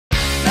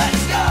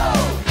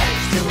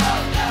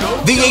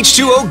The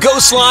H2OGO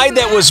Slide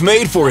that was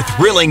made for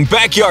thrilling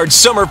backyard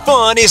summer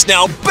fun is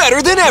now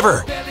better than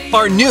ever.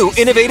 Our new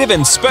innovative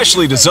and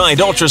specially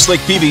designed ultra-slick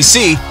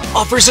PVC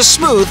offers a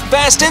smooth,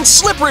 fast, and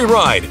slippery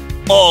ride,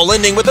 all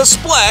ending with a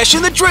splash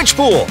in the drench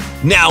pool.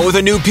 Now with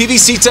a new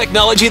PVC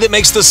technology that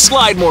makes the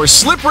slide more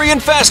slippery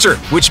and faster,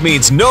 which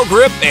means no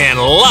grip and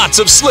lots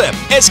of slip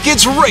as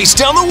kids race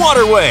down the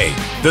waterway.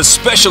 The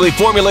specially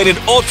formulated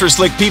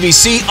ultra-slick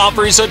PVC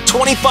offers a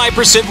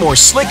 25% more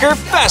slicker,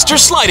 faster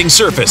sliding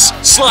surface.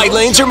 Slide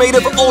lanes are made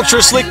of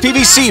ultra-slick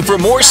PVC for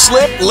more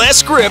slip,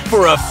 less grip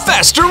for a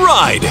faster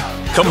ride.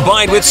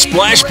 Combined with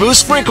Splash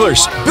Boost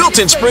sprinklers.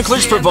 Built-in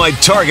sprinklers provide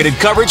targeted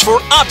coverage for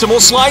optimal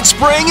slide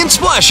spraying and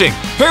splashing.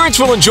 Parents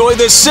will enjoy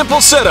this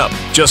simple setup.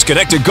 Just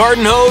connect a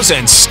garden hose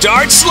and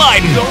start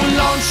sliding. Go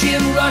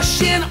launching,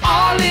 rushing,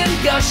 all in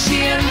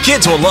gushing.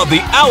 Kids will love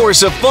the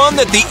hours of fun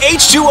that the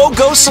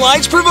H2OGO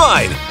slides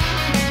provide.